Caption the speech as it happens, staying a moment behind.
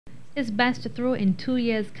His best throw in 2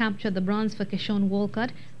 years captured the bronze for Keshorn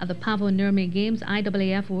Walcott at the Paavo Nurmi Games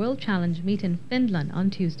IAAF World Challenge meet in Finland on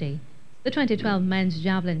Tuesday. The 2012 men's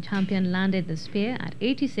javelin champion landed the spear at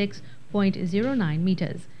 86.09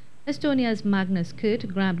 meters. Estonia's Magnus Kirt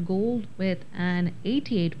grabbed gold with an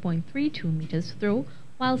 88.32 meters throw,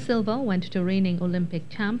 while silver went to reigning Olympic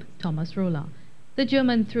champ Thomas Rohler. The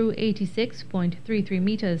German threw 86.33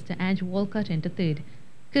 meters to edge Walcott into third.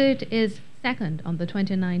 Kirt is second on the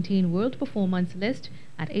 2019 World Performance list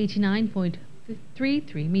at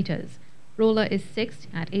 89.33 meters. Rohler is sixth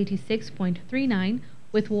at 86.39,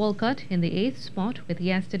 with Walcott in the eighth spot with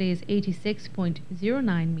yesterday's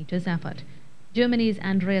 86.09 meters effort. Germany's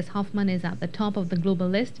Andreas Hoffman is at the top of the global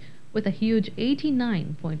list with a huge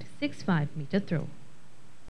 89.65 meter throw.